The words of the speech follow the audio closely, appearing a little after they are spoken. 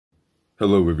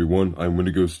Hello everyone, I'm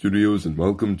Wendigo Studios and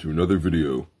welcome to another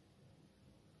video.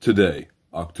 Today,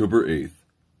 October 8th,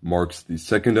 marks the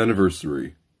second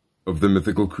anniversary of the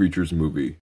Mythical Creatures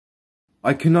movie.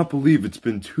 I cannot believe it's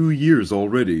been 2 years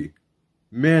already.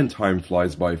 Man, time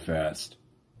flies by fast.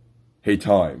 Hey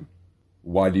time,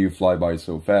 why do you fly by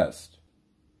so fast?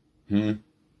 Anyway,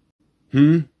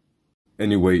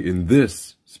 in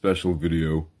this special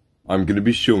video, I'm gonna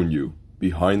be showing you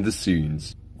behind the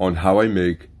scenes on how I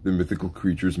make the Mythical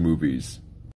Creatures movies.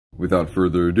 Without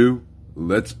further ado,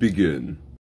 let's begin.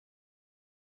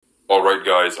 Alright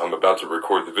guys, I'm about to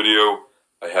record the video.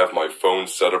 I have my phone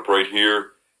set up right here,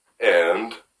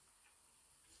 and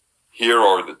here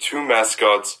are the two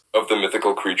mascots of the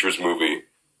Mythical Creatures movie.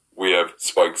 We have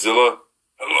Spikezilla,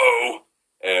 hello,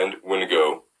 and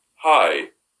Wendigo, hi.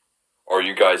 Are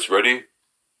you guys ready?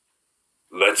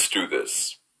 Let's do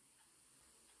this.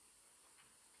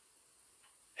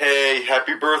 Hey,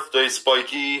 happy birthday,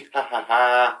 Spiky! Ha ha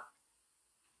ha!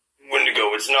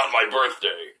 Wendigo, it's not my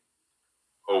birthday.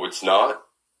 Oh, it's not?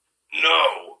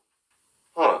 No!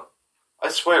 Huh. I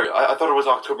swear, I thought it was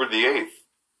October the 8th.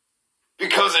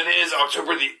 Because it is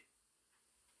October the...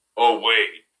 Oh, wait.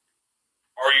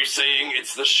 Are you saying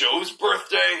it's the show's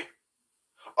birthday?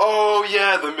 Oh,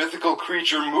 yeah, the Mythical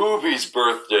Creature Movies'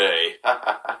 birthday.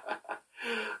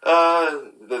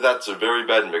 That's a very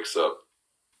bad mix-up.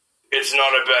 It's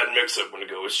not a bad mix-up,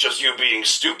 Wendigo. It's just you being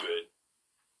stupid.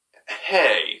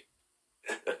 Hey.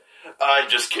 I'm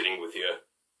just kidding with you.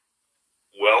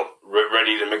 Well,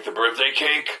 ready to make the birthday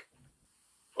cake?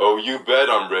 Oh, you bet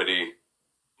I'm ready.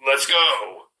 Let's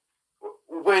go.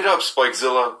 Wait up,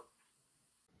 Spikezilla.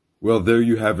 Well, there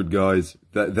you have it, guys.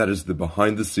 That is the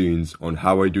behind the scenes on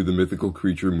how I do the Mythical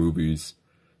Creature movies.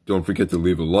 Don't forget to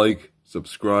leave a like,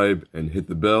 subscribe, and hit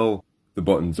the bell. The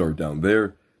buttons are down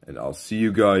there. And I'll see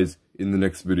you guys in the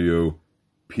next video.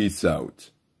 Peace out.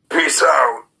 Peace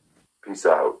out. Peace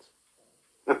out.